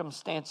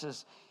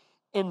circumstances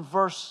in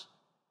verse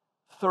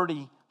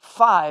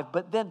 35,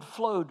 but then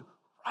flowed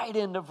right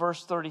into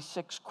verse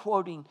 36,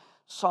 quoting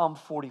Psalm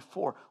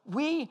 44.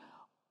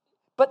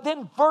 But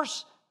then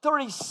verse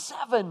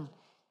 37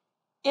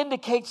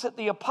 indicates that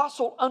the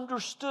apostle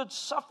understood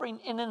suffering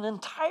in an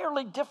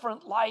entirely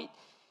different light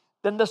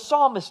than the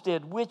psalmist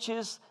did, which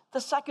is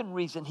the second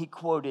reason he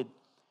quoted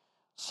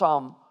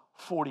Psalm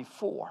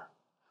 44.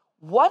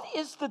 What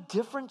is the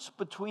difference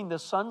between the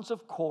sons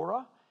of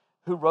Korah,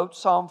 who wrote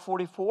Psalm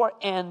 44,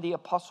 and the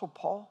apostle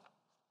Paul?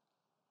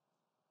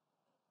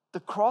 The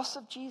cross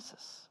of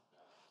Jesus.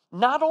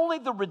 Not only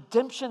the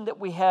redemption that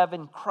we have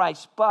in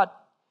Christ, but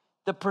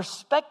the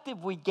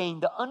perspective we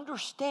gain, the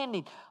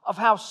understanding of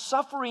how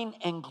suffering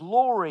and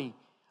glory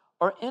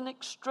are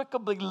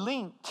inextricably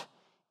linked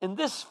in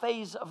this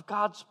phase of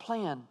God's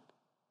plan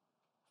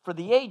for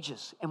the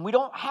ages. And we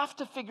don't have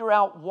to figure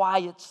out why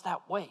it's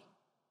that way.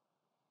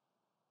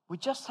 We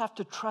just have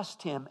to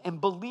trust Him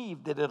and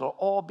believe that it'll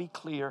all be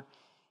clear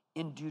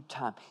in due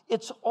time.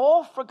 It's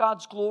all for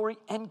God's glory,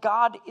 and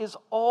God is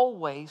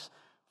always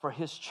for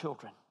His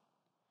children.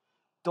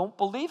 Don't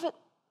believe it?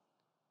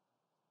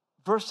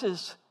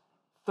 Verses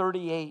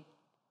 38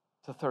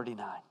 to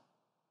 39.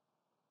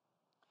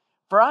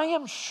 For I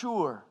am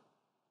sure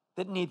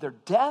that neither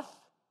death,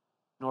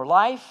 nor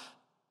life,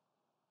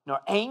 nor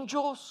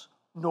angels,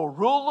 nor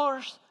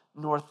rulers,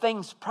 nor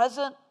things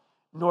present,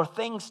 nor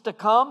things to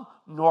come,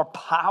 nor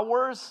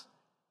powers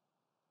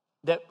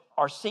that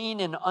are seen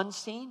and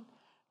unseen,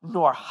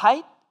 nor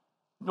height,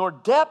 nor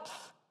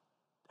depth,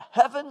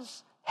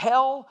 heavens,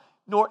 hell,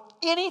 nor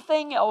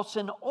anything else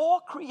in all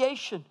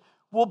creation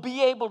will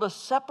be able to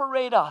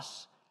separate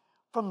us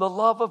from the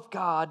love of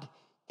God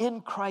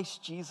in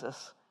Christ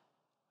Jesus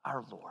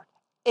our Lord.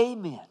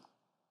 Amen.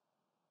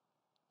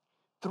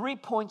 3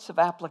 points of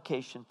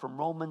application from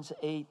Romans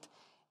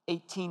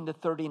 8:18 to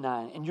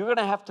 39. And you're going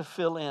to have to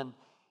fill in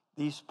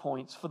these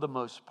points for the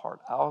most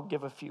part. I'll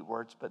give a few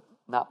words, but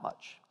not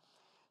much.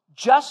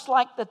 Just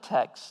like the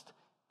text,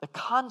 the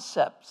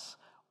concepts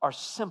are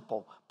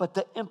simple, but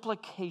the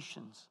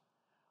implications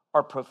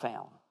are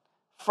profound.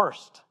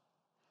 First,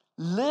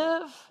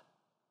 live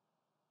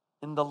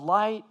in the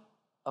light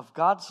of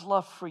God's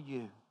love for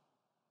you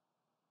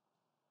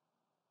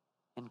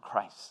in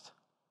Christ.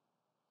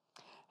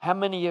 How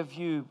many of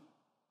you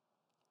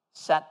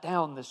sat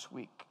down this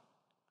week,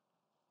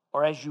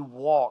 or as you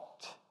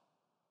walked,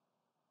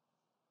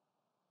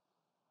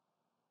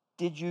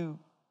 did you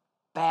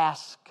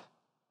bask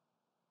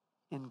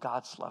in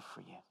God's love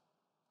for you?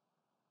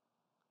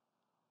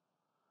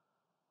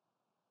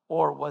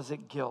 Or was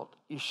it guilt?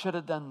 You should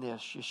have done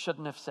this. You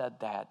shouldn't have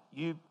said that.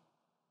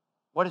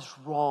 What is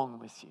wrong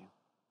with you?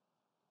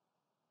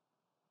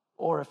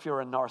 Or if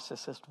you're a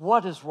narcissist,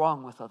 what is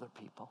wrong with other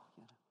people?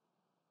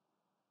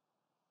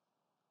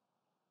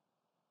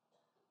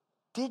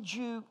 Did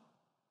you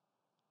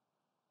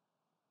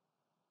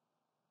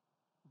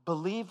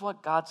believe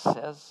what God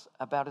says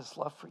about His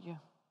love for you?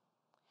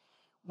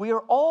 We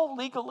are all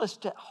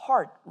legalists at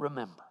heart,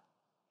 remember.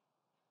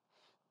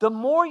 The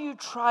more you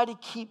try to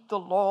keep the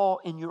law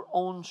in your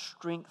own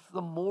strength,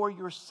 the more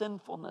your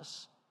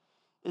sinfulness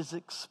is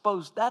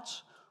exposed.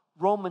 That's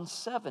Romans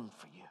 7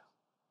 for you.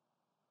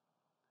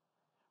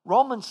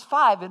 Romans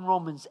 5 and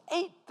Romans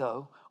 8,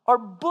 though, are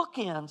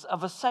bookends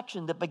of a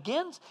section that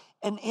begins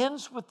and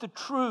ends with the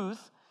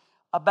truth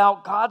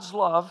about God's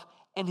love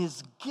and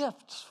His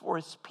gifts for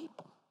His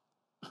people.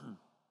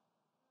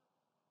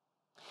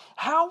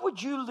 How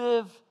would you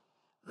live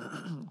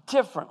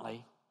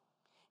differently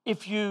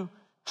if you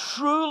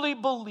truly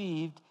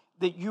believed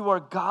that you are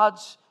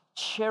God's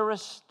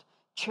cherished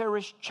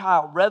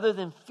child, rather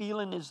than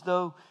feeling as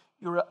though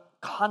you're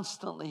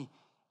constantly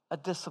a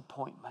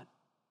disappointment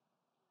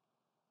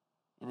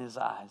in His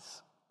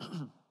eyes?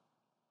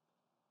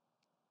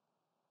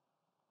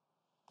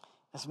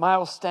 As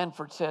Miles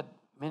Stanford said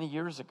many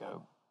years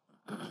ago,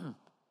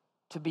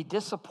 To be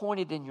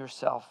disappointed in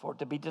yourself or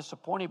to be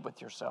disappointed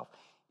with yourself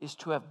is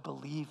to have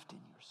believed in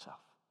yourself.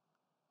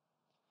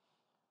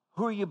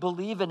 Who are you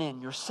believing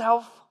in,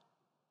 yourself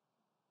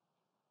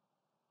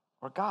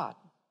or God?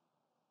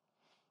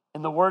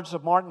 In the words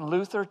of Martin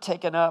Luther,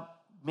 taken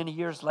up many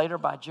years later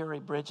by Jerry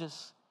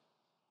Bridges,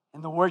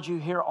 and the words you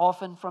hear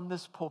often from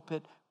this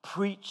pulpit,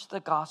 preach the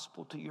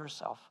gospel to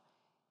yourself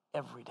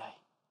every day.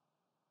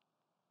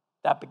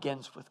 That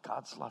begins with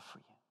God's love for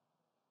you,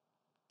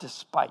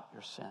 despite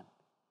your sin.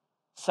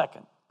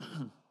 Second,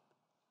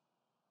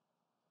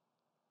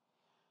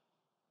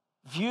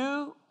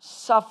 view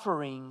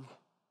suffering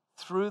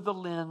through the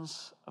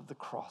lens of the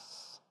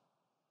cross.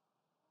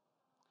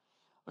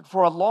 But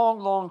for a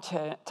long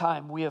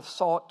time, we have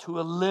sought to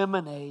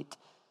eliminate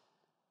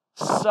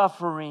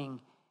suffering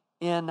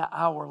in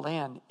our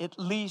land. At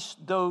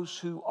least those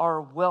who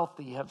are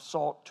wealthy have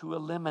sought to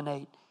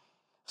eliminate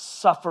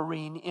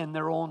suffering in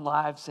their own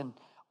lives and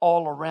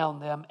all around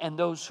them. And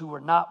those who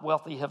are not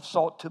wealthy have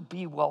sought to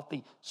be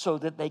wealthy so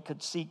that they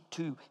could seek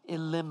to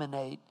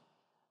eliminate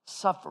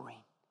suffering.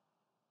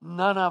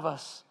 None of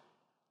us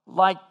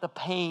like the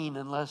pain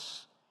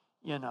unless,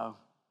 well,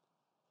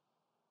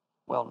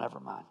 never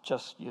mind,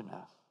 just.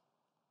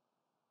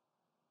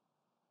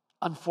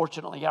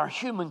 Unfortunately, our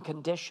human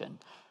condition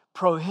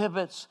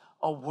prohibits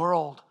a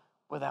world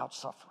without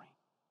suffering.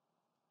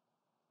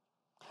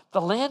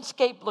 The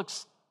landscape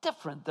looks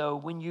different, though,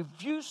 when you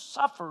view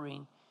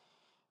suffering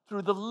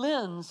through the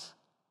lens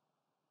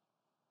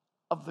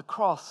of the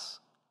cross.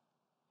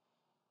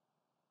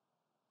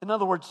 In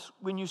other words,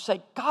 when you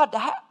say, God,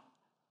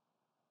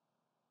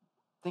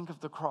 think of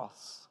the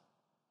cross.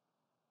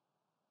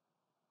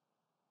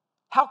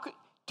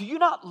 Do you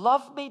not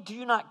love me? Do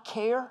you not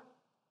care?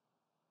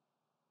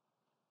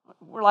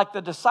 We're like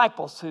the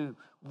disciples who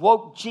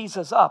woke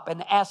Jesus up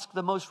and asked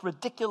the most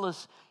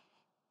ridiculous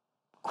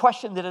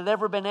question that had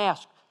ever been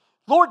asked.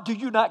 Lord, do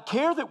you not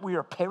care that we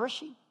are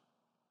perishing?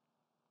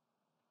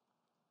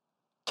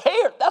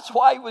 Care. That's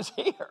why he was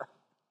here.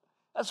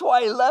 That's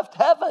why he left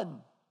heaven.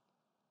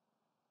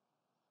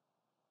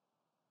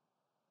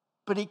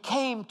 But he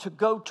came to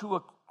go to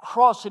a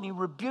cross, and he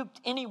rebuked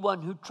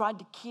anyone who tried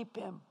to keep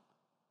him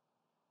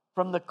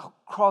from the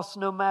cross,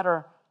 no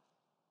matter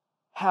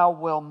how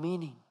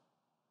well-meaning.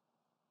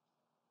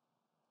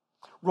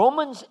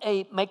 Romans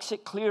 8 makes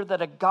it clear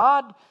that a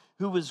God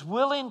who was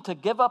willing to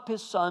give up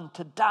his Son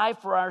to die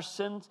for our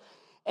sins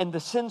and the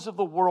sins of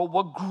the world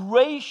will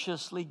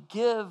graciously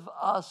give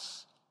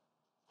us,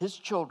 his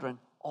children,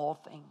 all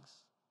things.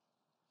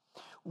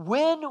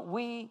 When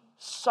we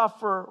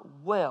suffer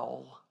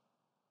well,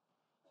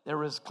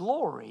 there is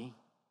glory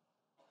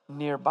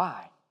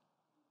nearby.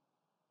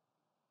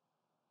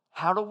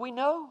 How do we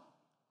know?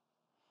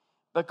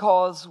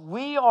 Because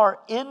we are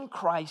in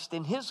Christ,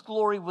 and his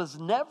glory was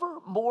never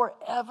more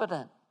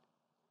evident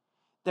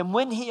than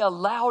when he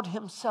allowed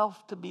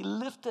himself to be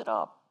lifted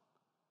up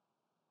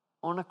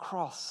on a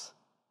cross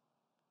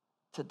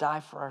to die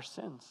for our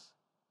sins.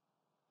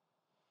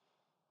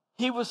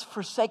 He was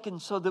forsaken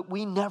so that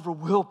we never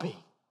will be.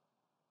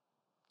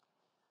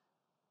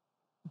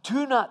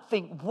 Do not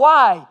think,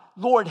 why,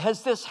 Lord,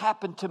 has this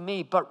happened to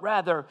me? But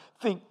rather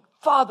think,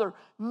 Father,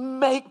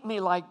 make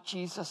me like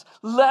Jesus.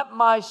 Let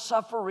my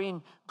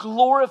suffering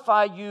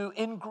glorify you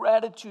in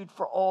gratitude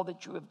for all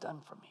that you have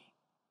done for me.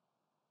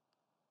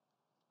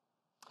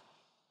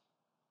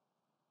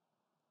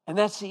 And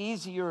that's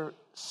easier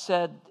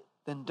said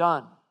than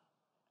done.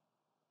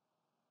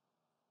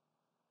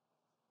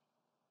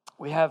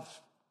 We have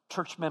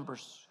church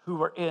members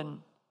who are in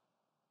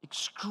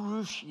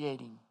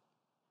excruciating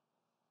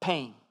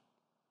pain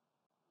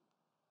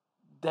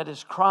that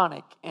is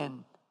chronic,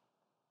 and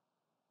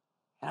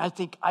I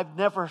think I've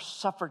never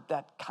suffered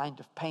that kind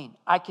of pain.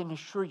 I can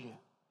assure you,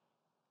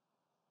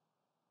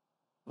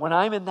 when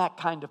I'm in that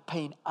kind of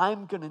pain,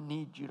 I'm going to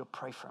need you to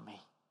pray for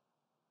me.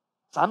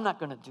 So I'm not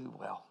going to do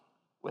well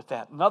with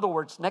that. In other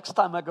words, next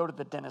time I go to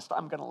the dentist,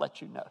 I'm going to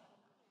let you know.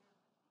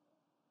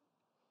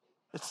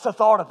 It's the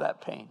thought of that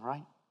pain,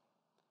 right?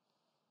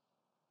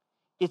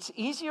 It's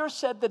easier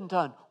said than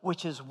done,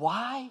 which is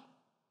why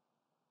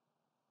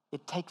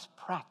it takes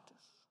practice.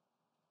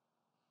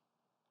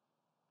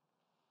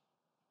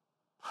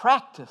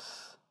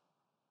 Practice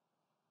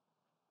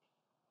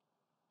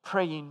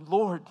praying,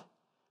 Lord,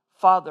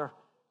 Father,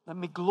 let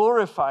me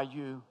glorify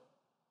you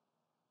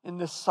in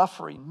this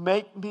suffering.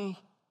 Make me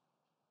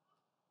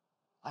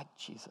like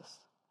Jesus.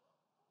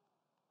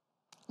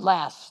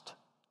 Last,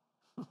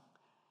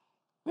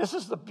 this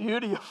is the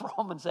beauty of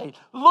Romans 8.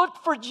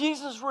 Look for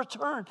Jesus'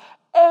 return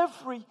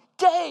every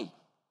day.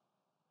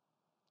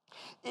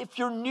 If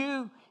you're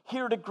new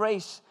here to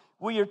Grace,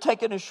 we are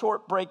taking a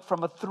short break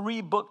from a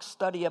 3-book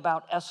study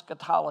about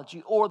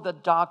eschatology, or the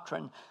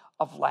doctrine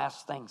of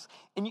last things.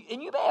 And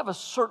you may have a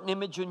certain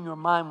image in your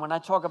mind when I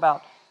talk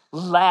about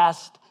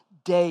last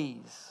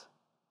days.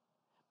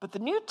 But the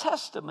New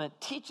Testament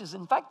teaches,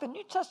 in fact, the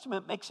New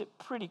Testament makes it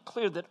pretty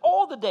clear that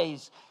all the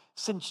days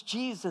since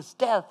Jesus'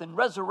 death and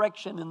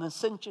resurrection and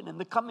ascension and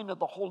the coming of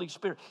the Holy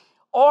Spirit,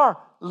 are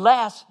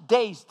last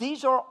days.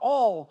 These are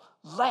all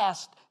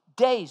last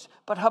days.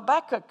 But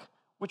Habakkuk,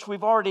 which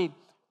we've already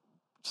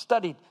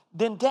studied,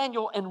 then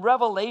Daniel and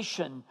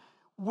Revelation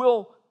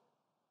will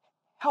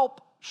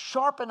help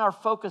sharpen our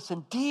focus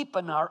and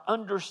deepen our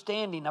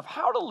understanding of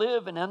how to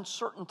live in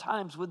uncertain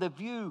times with a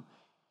view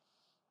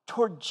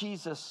toward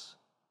Jesus'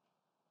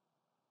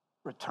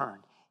 return.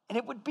 And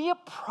it would be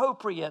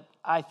appropriate,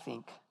 I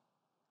think,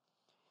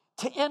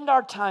 to end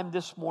our time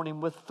this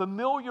morning with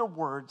familiar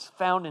words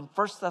found in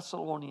 1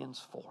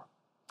 Thessalonians 4.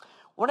 I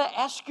want to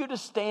ask you to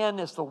stand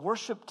as the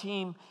worship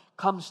team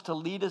comes to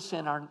lead us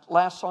in our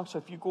last song. So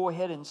if you go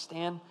ahead and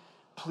stand,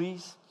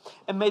 please.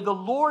 And may the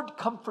Lord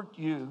comfort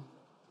you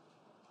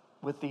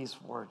with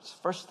these words.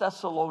 1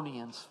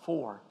 Thessalonians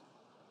 4,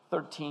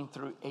 13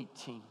 through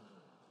 18.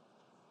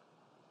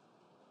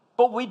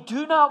 But we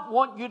do not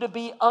want you to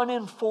be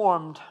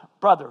uninformed,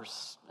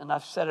 brothers. And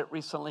I've said it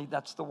recently,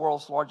 that's the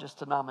world's largest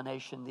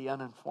denomination, the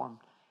uninformed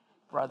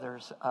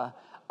brothers.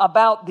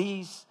 About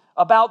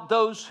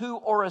those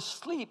who are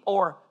asleep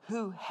or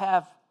who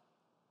have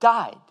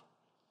died.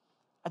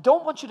 I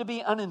don't want you to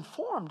be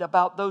uninformed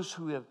about those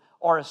who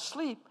are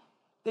asleep,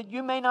 that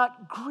you may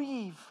not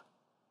grieve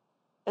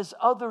as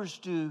others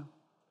do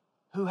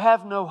who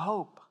have no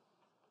hope.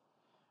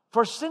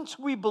 For since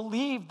we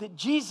believe that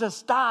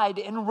Jesus died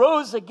and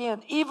rose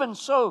again, even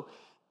so,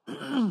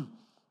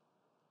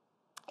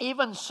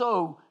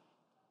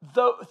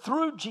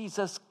 through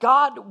Jesus,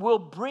 God will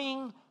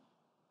bring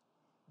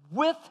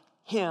with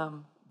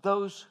him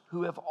those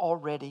who have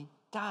already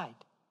died.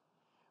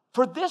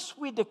 For this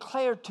we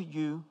declare to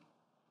you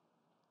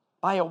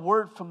by a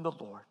word from the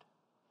Lord,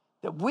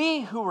 that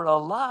we who are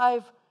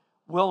alive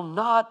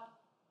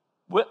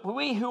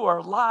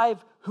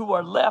who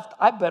are left,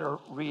 I better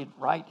read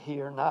right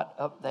here, not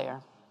up there.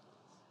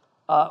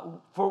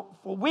 For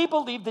we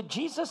believe that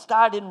Jesus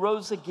died and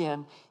rose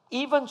again.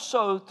 Even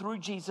so, through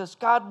Jesus,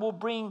 God will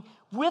bring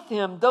with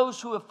him those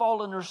who have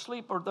fallen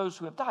asleep or those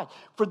who have died.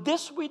 For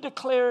this we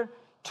declare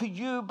to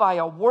you by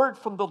a word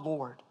from the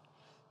Lord,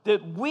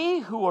 that we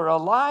who are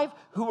alive,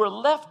 who are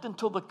left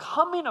until the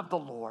coming of the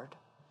Lord,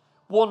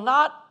 will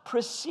not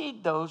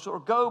precede those or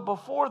go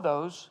before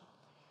those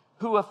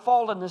who have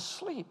fallen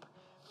asleep.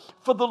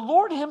 For the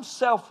Lord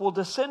himself will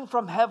descend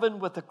from heaven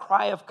with a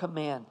cry of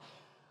command,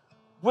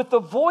 with the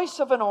voice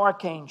of an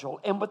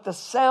archangel, and with the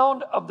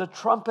sound of the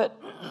trumpet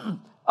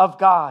of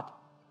God.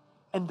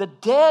 And the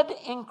dead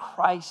in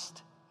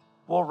Christ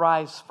will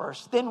rise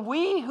first. Then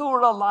we who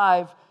are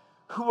alive,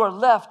 who are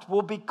left,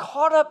 will be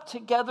caught up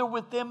together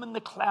with them in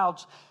the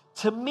clouds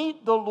to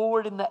meet the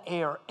Lord in the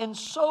air. And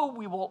so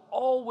we will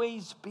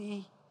always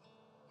be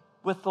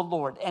with the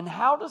Lord. And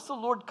how does the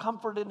Lord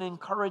comfort and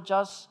encourage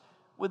us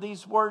with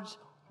these words?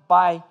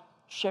 By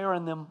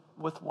sharing them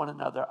with one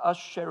another, us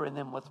sharing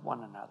them with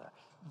one another.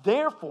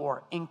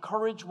 Therefore,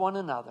 encourage one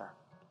another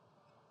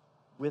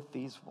with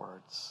these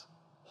words.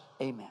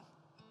 Amen.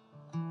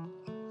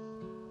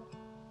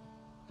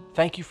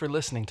 Thank you for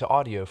listening to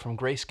audio from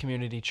Grace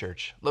Community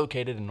Church,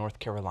 located in North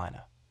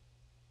Carolina.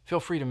 Feel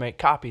free to make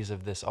copies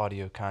of this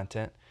audio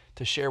content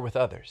to share with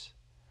others,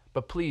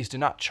 but please do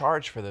not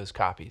charge for those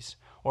copies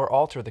or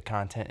alter the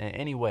content in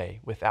any way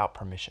without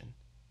permission.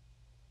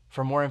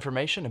 For more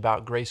information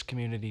about Grace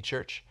Community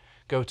Church,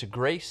 go to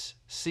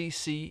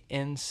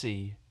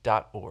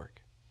graceccnc.org.